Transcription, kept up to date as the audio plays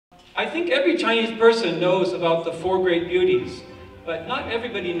I think every Chinese person knows about the four great beauties, but not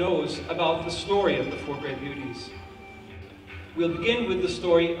everybody knows about the story of the four great beauties. We'll begin with the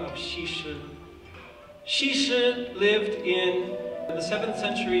story of Xi Shi. Xi Shi lived in the 7th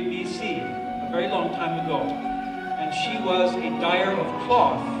century BC, a very long time ago, and she was a dyer of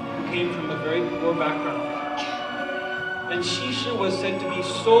cloth who came from a very poor background. And Xi Shi was said to be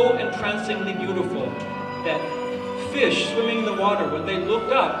so entrancingly beautiful that fish swimming in the water, when they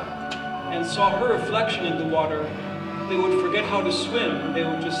looked up and saw her reflection in the water, they would forget how to swim and they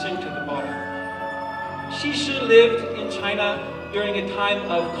would just sink to the bottom. Xi Shi lived in China during a time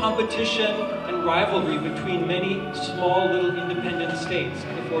of competition and rivalry between many small little independent states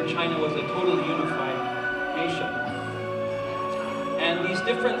before China was a totally unified nation. And these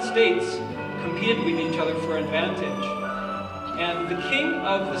different states competed with each other for advantage. And the king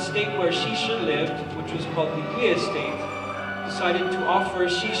of the state where Xi Shi lived, which was called the Yue state, decided to offer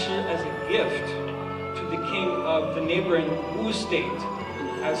Xi Shi as a gift to the king of the neighboring Wu state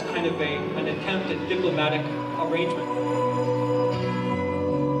as kind of an attempt at diplomatic arrangement.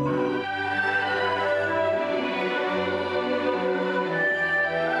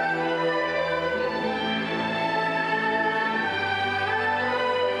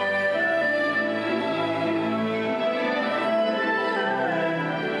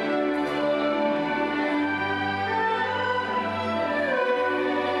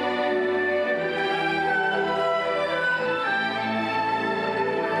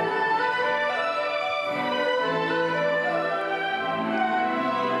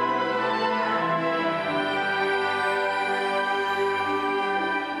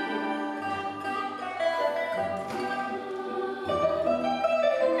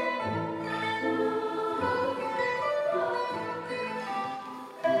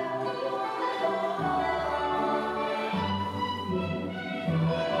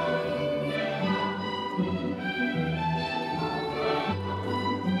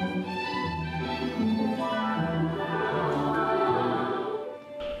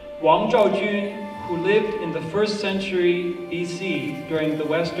 Wang Zhaojun, who lived in the 1st century BC during the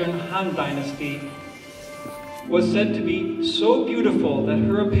Western Han Dynasty, was said to be so beautiful that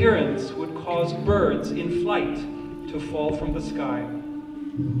her appearance would cause birds in flight to fall from the sky.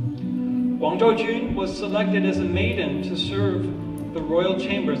 Wang Zhaojun was selected as a maiden to serve the royal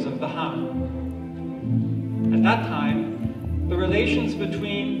chambers of the Han. At that time, the relations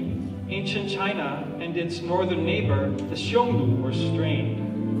between ancient China and its northern neighbor, the Xiongnu, were strained.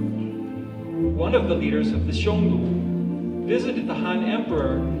 One of the leaders of the Xiongnu visited the Han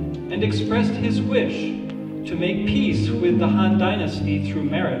Emperor and expressed his wish to make peace with the Han Dynasty through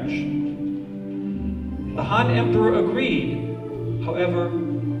marriage. The Han Emperor agreed. However,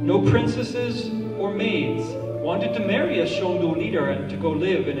 no princesses or maids wanted to marry a Xiongnu leader and to go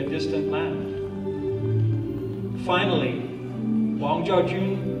live in a distant land. Finally, Wang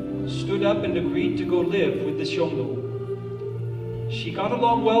Zhaojun stood up and agreed to go live with the Xiongnu. She got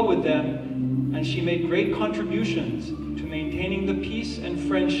along well with them, and she made great contributions to maintaining the peace and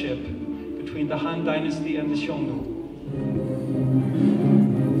friendship between the Han Dynasty and the Xiongnu.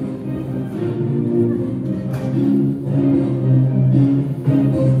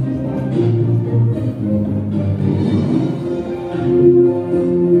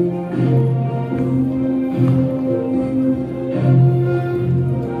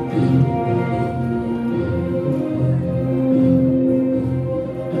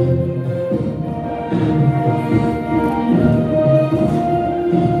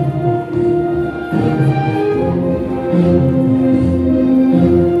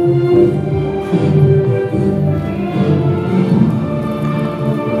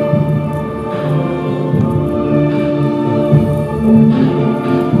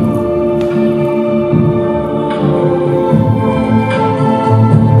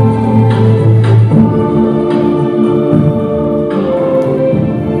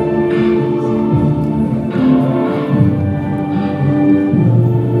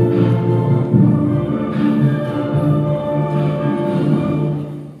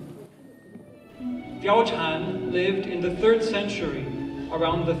 Diaochan lived in the 3rd century,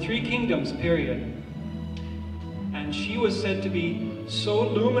 around the Three Kingdoms period, and she was said to be so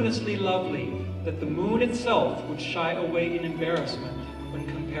luminously lovely that the moon itself would shy away in embarrassment when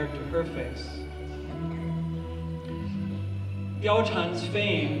compared to her face. Diaochan's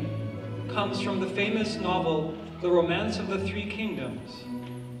fame comes from the famous novel The Romance of the Three Kingdoms.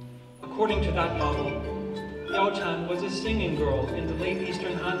 According to that novel, Diaochan was a singing girl in the late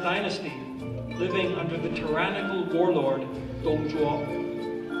Eastern Han Dynasty, living under the tyrannical warlord Dong Zhuo.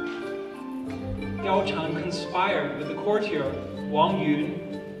 Diaochan conspired with the courtier Wang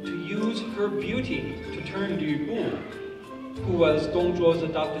Yun to use her beauty to turn Lü Bu, who was Dong Zhuo's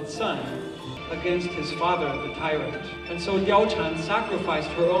adopted son, against his father, the tyrant. And so Diaochan sacrificed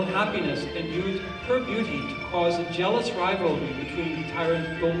her own happiness and used her beauty to cause a jealous rivalry between the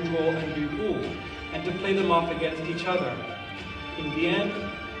tyrant Dong Zhuo and Lü Bu, and to play them off against each other. In the end,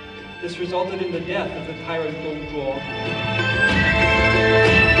 this resulted in the death of the tyrant Dong Zhuo.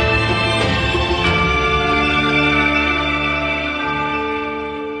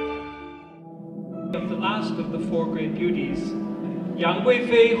 The last of the four great beauties, Yang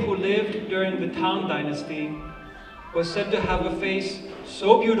Guifei, who lived during the Tang Dynasty, was said to have a face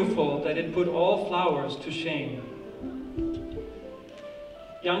so beautiful that it put all flowers to shame.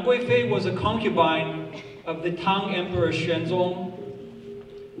 Yang Guifei was a concubine of the Tang Emperor Xuanzong.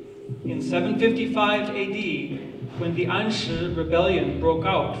 In 755 AD, when the Anshi rebellion broke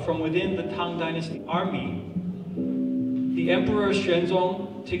out from within the Tang Dynasty army, the Emperor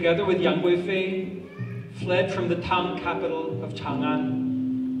Xuanzong, together with Yang Guifei, fled from the Tang capital of Chang'an.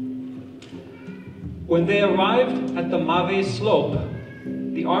 When they arrived at the Mave slope,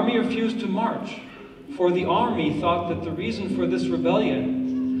 the army refused to march, for the army thought that the reason for this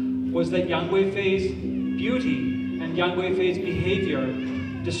rebellion was that Yang Guifei's beauty and Yang Guifei's behavior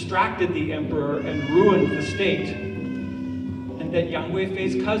distracted the emperor and ruined the state, and that Yang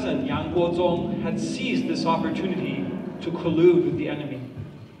Guifei's cousin, Yang Guozong, had seized this opportunity to collude with the enemy.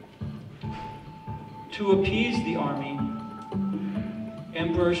 To appease the army,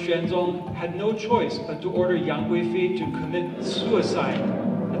 Emperor Xuanzong had no choice but to order Yang Guifei to commit suicide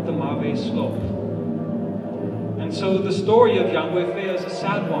at the Mave slope. And so the story of Yang Guifei is a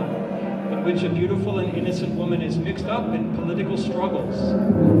sad one, in which a beautiful and innocent woman is mixed up in political struggles.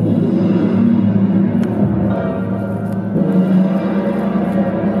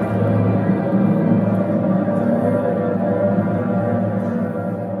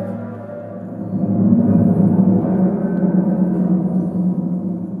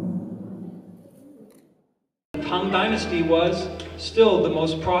 Dynasty was still the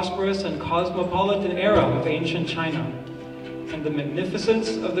most prosperous and cosmopolitan era of ancient China, and the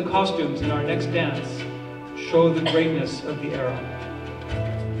magnificence of the costumes in our next dance show the greatness of the era.